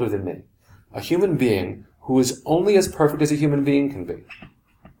older than me, a human being who is only as perfect as a human being can be.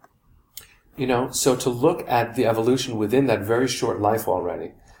 So to look at the evolution within that very short life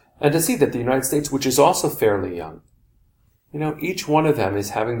already, and to see that the United States, which is also fairly young, each one of them is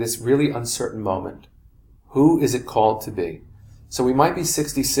having this really uncertain moment. Who is it called to be? So we might be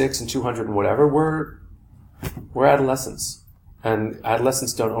 66 and 200 and whatever. We're adolescents. And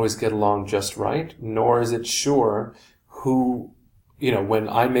adolescents don't always get along just right, nor is it sure who, when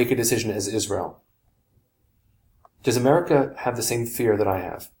I make a decision as Israel, does America have the same fear that I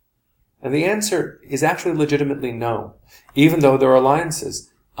have? And the answer is actually legitimately no. Even though there are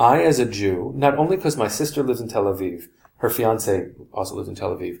alliances. I, as a Jew, not only because my sister lives in Tel Aviv, her fiancé also lives in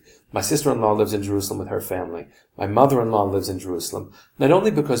Tel Aviv. My sister-in-law lives in Jerusalem with her family. My mother-in-law lives in Jerusalem. Not only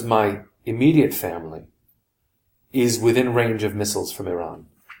because my immediate family is within range of missiles from Iran,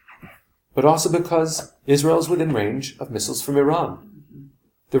 but also because Israel is within range of missiles from Iran.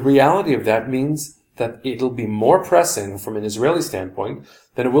 The reality of that means that it'll be more pressing from an Israeli standpoint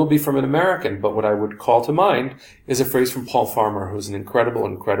than it will be from an American. But what I would call to mind is a phrase from Paul Farmer, who's an incredible,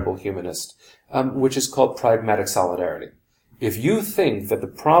 incredible humanist, which is called pragmatic solidarity. If you think that the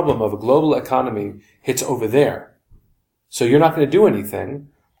problem of a global economy hits over there, so you're not going to do anything,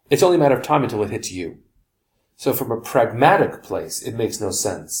 it's only a matter of time until it hits you. So from a pragmatic place, it makes no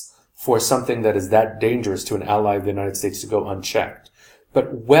sense for something that is that dangerous to an ally of the United States to go unchecked.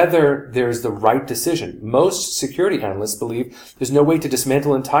 But whether there's the right decision, most security analysts believe there's no way to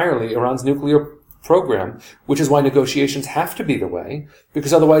dismantle entirely Iran's nuclear program, which is why negotiations have to be the way,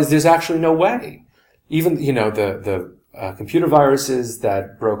 because otherwise there's actually no way. Even, the computer viruses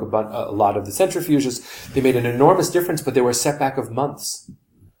that broke a lot of the centrifuges, they made an enormous difference, but they were a setback of months.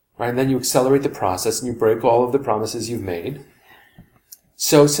 Right? And then you accelerate the process and you break all of the promises you've made.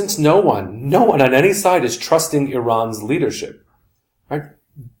 So since no one on any side is trusting Iran's leadership, right?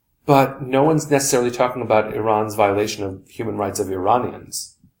 But no one's necessarily talking about Iran's violation of human rights of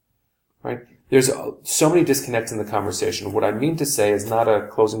Iranians, right? There's so many disconnects in the conversation. What I mean to say is not a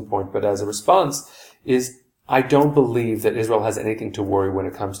closing point, but as a response is I don't believe that Israel has anything to worry when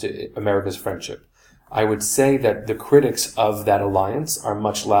it comes to America's friendship. I would say that the critics of that alliance are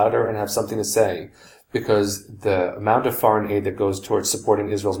much louder and have something to say because the amount of foreign aid that goes towards supporting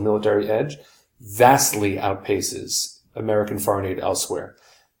Israel's military edge vastly outpaces American foreign aid elsewhere.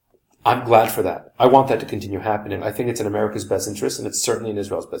 I'm glad for that. I want that to continue happening. I think it's in America's best interest, and it's certainly in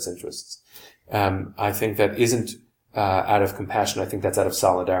Israel's best interests. I think that isn't out of compassion. I think that's out of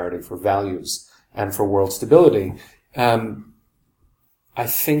solidarity for values and for world stability. I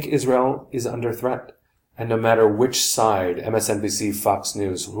think Israel is under threat. And no matter which side, MSNBC, Fox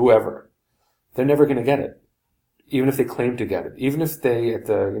News, whoever, they're never going to get it. Even if they claim to get it. Even if they,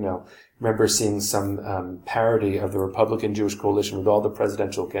 remember seeing some parody of the Republican Jewish coalition with all the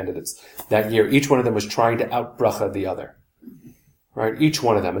presidential candidates that year. Each one of them was trying to out-bracha the other. right? Each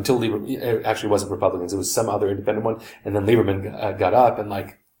one of them, until Lieberman, it actually wasn't Republicans, it was some other independent one, and then Lieberman got up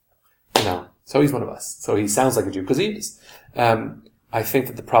and so he's one of us. So he sounds like a Jew, because he is. I think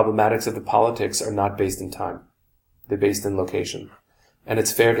that the problematics of the politics are not based in time. They're based in location. And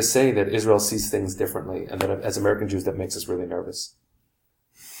it's fair to say that Israel sees things differently, and that as American Jews, that makes us really nervous.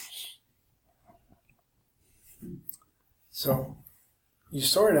 So, you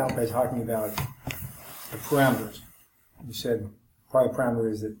started out by talking about the parameters. You said part of the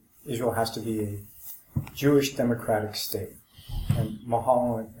parameter is that Israel has to be a Jewish democratic state. And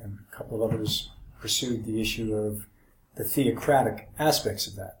Mahal and a couple of others pursued the issue of the theocratic aspects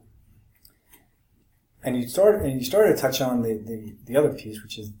of that. And you started to touch on the other piece,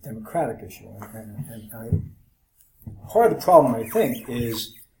 which is the democratic issue. Part of the problem, I think,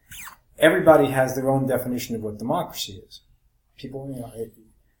 is everybody has their own definition of what democracy is. People,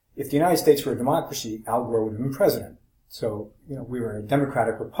 if the United States were a democracy, Al Gore would have been president. So, we were a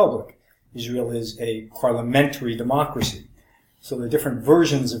democratic republic. Israel is a parliamentary democracy. So there are different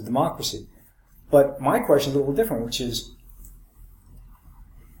versions of democracy. But my question is a little different, which is,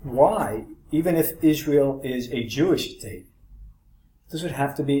 why, even if Israel is a Jewish state, does it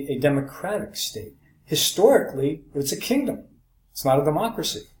have to be a democratic state? Historically, it's a kingdom. It's not a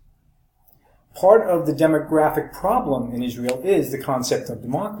democracy. Part of the demographic problem in Israel is the concept of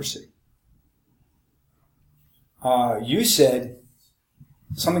democracy. You said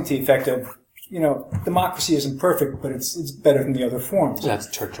something to the effect of, democracy isn't perfect, but it's better than the other forms. That's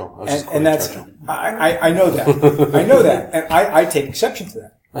Churchill. And that's, Churchill. I know that. I know that. And I take exception to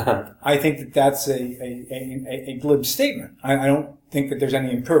that. Uh-huh. I think that that's a glib statement. I don't think that there's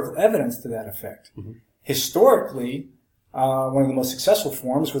any empirical evidence to that effect. Mm-hmm. Historically, one of the most successful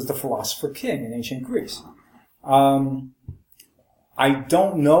forms was the philosopher king in ancient Greece. I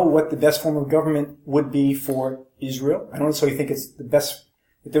don't know what the best form of government would be for Israel. I don't necessarily think it's the best,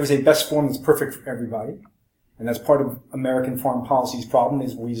 that there was a best form that's perfect for everybody. And that's part of American foreign policy's problem,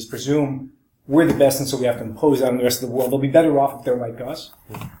 is we just presume we're the best, and so we have to impose that on the rest of the world. They'll be better off if they're like us.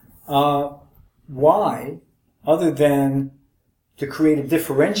 Why, other than to create a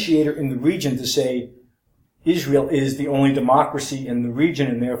differentiator in the region to say Israel is the only democracy in the region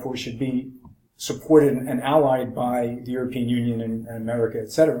and therefore should be supported and allied by the European Union and America,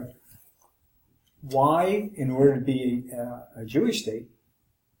 etc. Why, in order to be a Jewish state,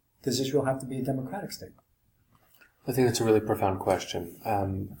 does Israel have to be a democratic state? I think that's a really profound question.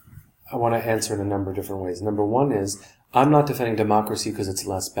 I want to answer in a number of different ways. Number one is, I'm not defending democracy because it's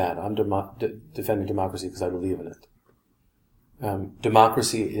less bad. I'm defending democracy because I believe in it.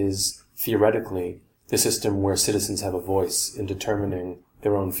 Democracy is, theoretically, the system where citizens have a voice in determining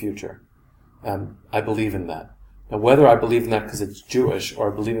their own future. I believe in that. Now, whether I believe in that because it's Jewish,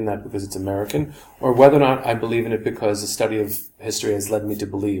 or I believe in that because it's American, or whether or not I believe in it because a study of history has led me to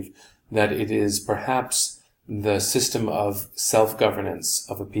believe that it is perhaps the system of self-governance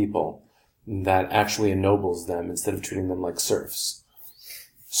of a people that actually ennobles them instead of treating them like serfs.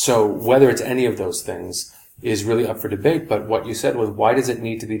 So whether it's any of those things is really up for debate, but what you said was, why does it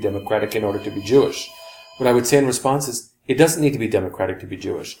need to be democratic in order to be Jewish? What I would say in response is, it doesn't need to be democratic to be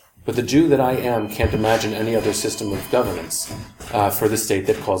Jewish. But the Jew that I am can't imagine any other system of governance for the state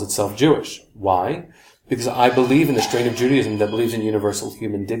that calls itself Jewish. Why? Because I believe in the strain of Judaism that believes in universal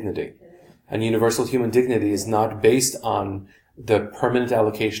human dignity. And universal human dignity is not based on the permanent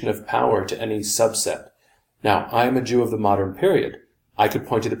allocation of power to any subset. Now, I am a Jew of the modern period. I could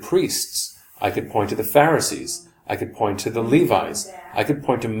point to the priests. I could point to the Pharisees. I could point to the Levites. I could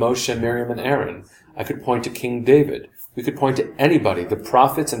point to Moshe, Miriam, and Aaron. I could point to King David. We could point to anybody, the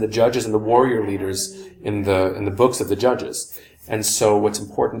prophets and the judges and the warrior leaders in the books of the judges. And so what's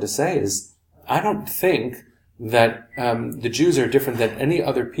important to say is, I don't think that the Jews are different than any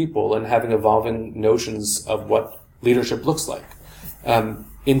other people in having evolving notions of what leadership looks like.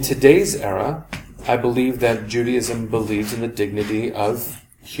 In today's era, I believe that Judaism believes in the dignity of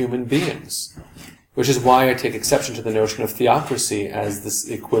human beings, which is why I take exception to the notion of theocracy as this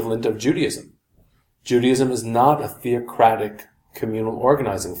equivalent of Judaism. Judaism is not a theocratic communal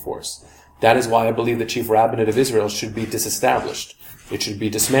organizing force. That is why I believe the chief rabbinate of Israel should be disestablished. It should be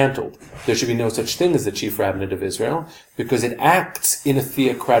dismantled. There should be no such thing as the chief rabbinate of Israel, because it acts in a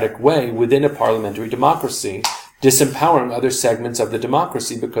theocratic way within a parliamentary democracy, disempowering other segments of the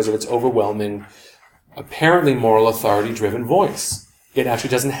democracy because of its overwhelming, apparently moral authority-driven voice. It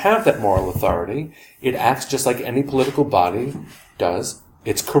actually doesn't have that moral authority. It acts just like any political body does.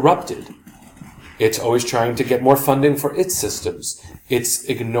 It's corrupted. It's always trying to get more funding for its systems. It's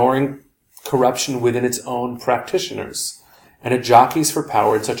ignoring corruption within its own practitioners. and it jockeys for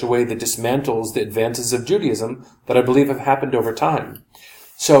power in such a way that dismantles the advances of Judaism that I believe have happened over time.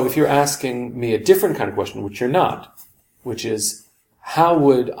 So if you're asking me a different kind of question, which you're not, which is, how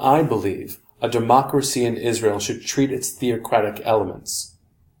would I believe a democracy in Israel should treat its theocratic elements?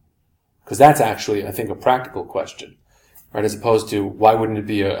 Because that's actually, I think, a practical question, right? As opposed to, why wouldn't it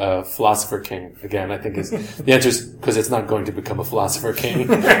be a philosopher king? Again, I think the answer is because it's not going to become a philosopher king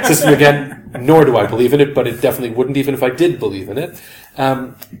system again, nor do I believe in it, but it definitely wouldn't even if I did believe in it.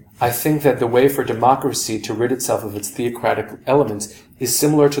 I think that the way for democracy to rid itself of its theocratic elements is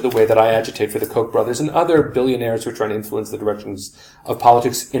similar to the way that I agitate for the Koch brothers and other billionaires who are trying to influence the directions of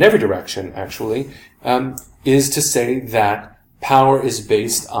politics in every direction, actually, is to say that power is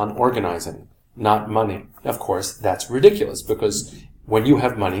based on organizing, not money. Of course, that's ridiculous, because when you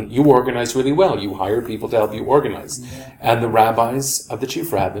have money, you organize really well. You hire people to help you organize. And the rabbis of the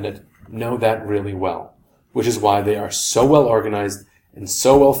chief rabbinate know that really well, which is why they are so well organized and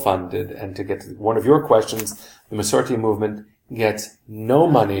so well funded. And to get to one of your questions, the Masorti movement gets no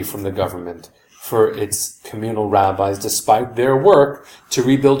money from the government for its communal rabbis, despite their work to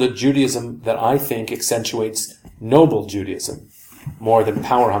rebuild a Judaism that I think accentuates noble Judaism more than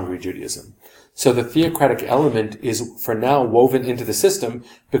power-hungry Judaism. So the theocratic element is, for now, woven into the system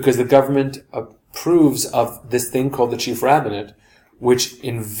because the government approves of this thing called the chief rabbinate, which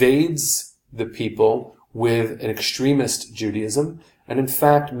invades the people with an extremist Judaism. And in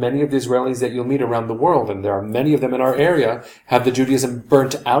fact, many of the Israelis that you'll meet around the world, and there are many of them in our area, have the Judaism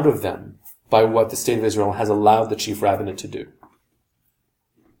burnt out of them by what the state of Israel has allowed the chief rabbinate to do.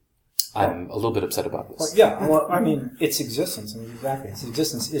 I'm a little bit upset about this. Its existence, its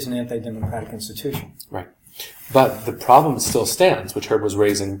existence is an anti-democratic institution. Right. But the problem still stands, which Herb was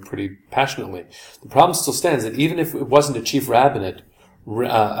raising pretty passionately. The problem still stands that even if it wasn't a chief rabbinate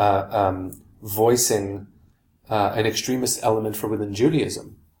voicing an extremist element from within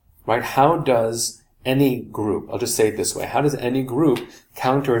Judaism, right? How does any group, I'll just say it this way, how does any group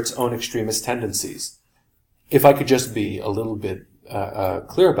counter its own extremist tendencies? If I could just be a little bit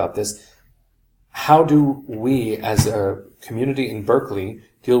clear about this, how do we as a community in Berkeley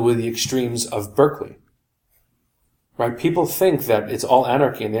deal with the extremes of Berkeley? Right? People think that it's all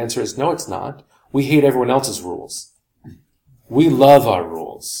anarchy, and the answer is no, it's not. We hate everyone else's rules. We love our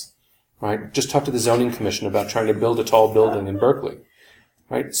rules. Right? Just talk to the zoning commission about trying to build a tall building in Berkeley.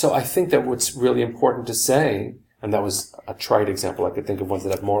 Right? So I think that what's really important to say, and that was a trite example, I could think of ones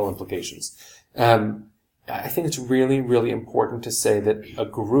that have moral implications. I think it's really, really important to say that a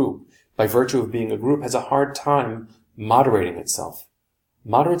group, by virtue of being a group, has a hard time moderating itself.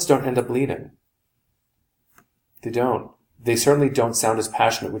 Moderates don't end up leading. They don't. They certainly don't sound as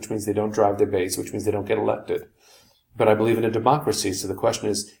passionate, which means they don't drive their base, which means they don't get elected. But I believe in a democracy, so the question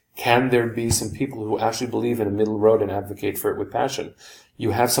is, can there be some people who actually believe in a middle road and advocate for it with passion?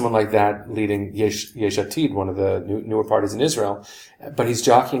 You have someone like that leading Yesh Atid, one of the newer parties in Israel, but he's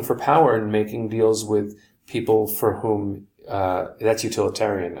jockeying for power and making deals with people for whom that's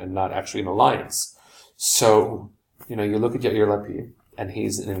utilitarian and not actually an alliance. So, you look at Yair Lapid, and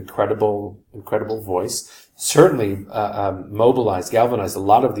he's an incredible voice. Certainly mobilized, galvanized a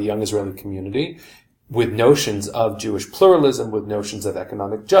lot of the young Israeli community with notions of Jewish pluralism, with notions of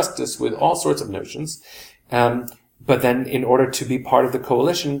economic justice, with all sorts of notions. But then in order to be part of the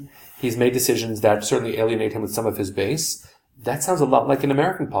coalition, he's made decisions that certainly alienate him with some of his base. That sounds a lot like an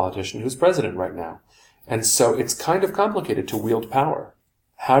American politician who's president right now. And so it's kind of complicated to wield power.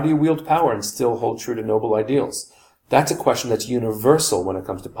 How do you wield power and still hold true to noble ideals? That's a question that's universal when it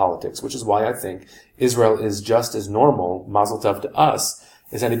comes to politics, which is why I think Israel is just as normal, mazel tov to us,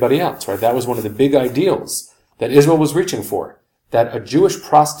 as anybody else, right? That was one of the big ideals that Israel was reaching for, that a Jewish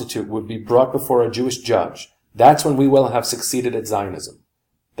prostitute would be brought before a Jewish judge. That's when we will have succeeded at Zionism.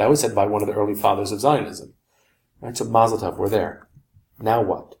 That was said by one of the early fathers of Zionism. Right? So mazel tov, we're there. Now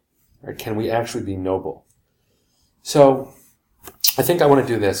what? Right? Can we actually be noble? So I think I want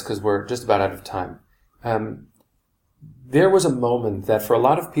to do this because we're just about out of time. There was a moment that for a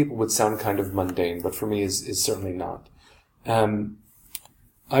lot of people would sound kind of mundane, but for me is certainly not.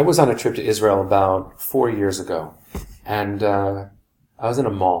 I was on a trip to Israel about 4 years ago, and I was in a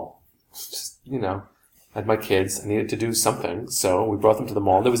mall. Just, I had my kids. I needed to do something, so we brought them to the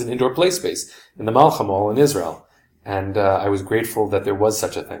mall. There was an indoor play space in the Malcha Mall in Israel, and I was grateful that there was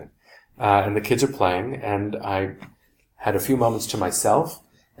such a thing. And the kids are playing, and I had a few moments to myself,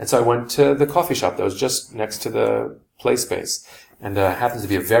 and so I went to the coffee shop that was just next to the play space. And it happens to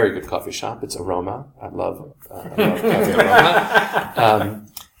be a very good coffee shop. It's Aroma. I love Cafe Aroma.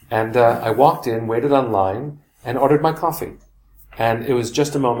 And I walked in, waited online, and ordered my coffee. And it was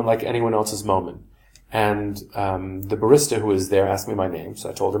just a moment like anyone else's moment. And the barista who was there asked me my name, so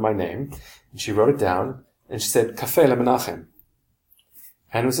I told her my name, and she wrote it down, and she said, Café Le Menachem.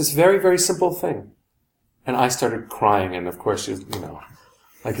 And it was this very, very simple thing. And I started crying, and of course she was,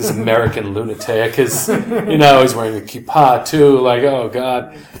 like this American lunatic is, he's wearing a kippah too, like, oh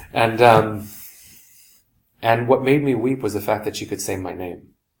God. And what made me weep was the fact that she could say my name.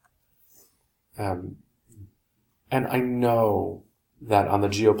 And I know that on the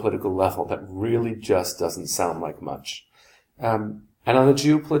geopolitical level, that really just doesn't sound like much. And on the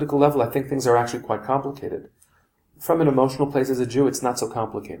geopolitical level, I think things are actually quite complicated. From an emotional place as a Jew, it's not so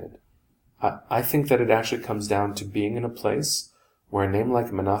complicated. I think that it actually comes down to being in a place where a name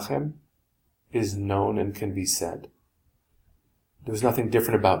like Menachem is known and can be said. There was nothing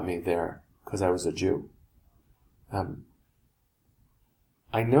different about me there because I was a Jew.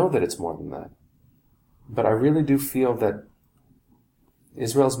 I know that it's more than that. But I really do feel that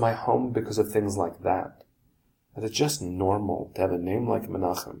Israel's my home because of things like that. That it's just normal to have a name like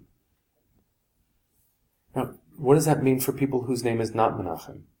Menachem. Now, what does that mean for people whose name is not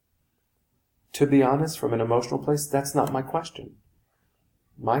Menachem? To be honest, from an emotional place, that's not my question.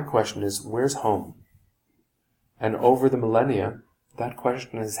 My question is, where's home? And over the millennia, that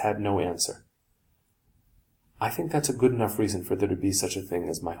question has had no answer. I think that's a good enough reason for there to be such a thing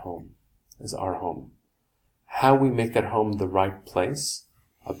as my home, as our home. How we make that home the right place,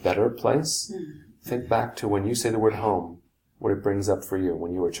 a better place, think back to when you say the word home, what it brings up for you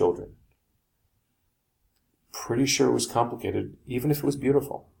when you were children. Pretty sure it was complicated, even if it was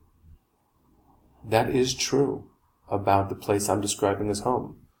beautiful. That is true about the place I'm describing as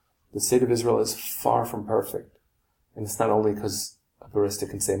home. The state of Israel is far from perfect. And it's not only because a barista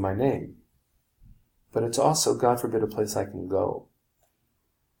can say my name, but it's also, God forbid, a place I can go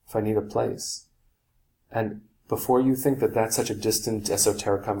if I need a place. And before you think that that's such a distant,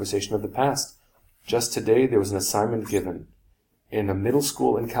 esoteric conversation of the past, just today there was an assignment given in a middle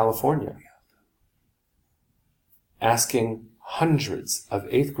school in California asking hundreds of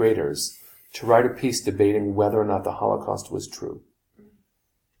 8th graders to write a piece debating whether or not the Holocaust was true.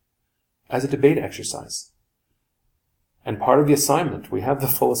 As a debate exercise. And part of the assignment, we have the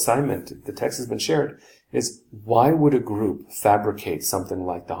full assignment, the text has been shared, is why would a group fabricate something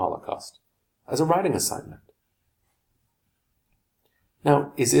like the Holocaust? As a writing assignment.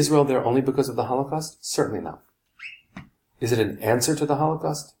 Now, is Israel there only because of the Holocaust? Certainly not. Is it an answer to the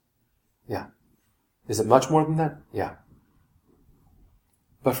Holocaust? Yeah. Is it much more than that? Yeah.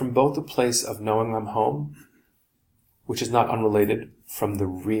 But from both the place of knowing I'm home, which is not unrelated from the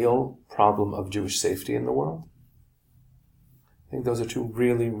real problem of Jewish safety in the world, I think those are two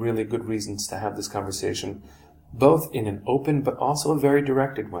really, really good reasons to have this conversation, both in an open but also a very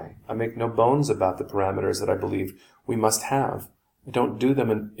directed way. I make no bones about the parameters that I believe we must have. I don't do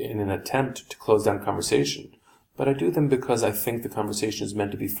them in an attempt to close down conversation, but I do them because I think the conversation is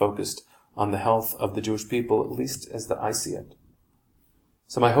meant to be focused on the health of the Jewish people, at least as I see it.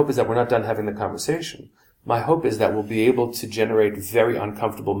 So my hope is that we're not done having the conversation. My hope is that we'll be able to generate very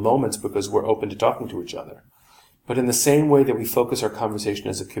uncomfortable moments because we're open to talking to each other. But in the same way that we focus our conversation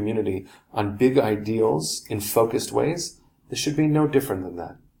as a community on big ideals in focused ways, this should be no different than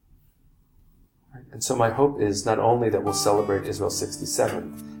that. And so my hope is not only that we'll celebrate Israel's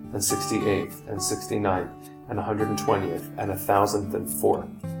 67th and 68th and 69th and 120th and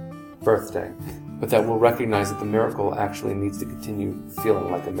 1004th birthday, but that we'll recognize that the miracle actually needs to continue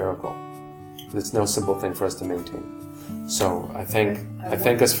feeling like a miracle. It's no simple thing for us to maintain. So I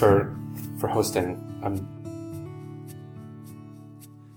thank us for hosting.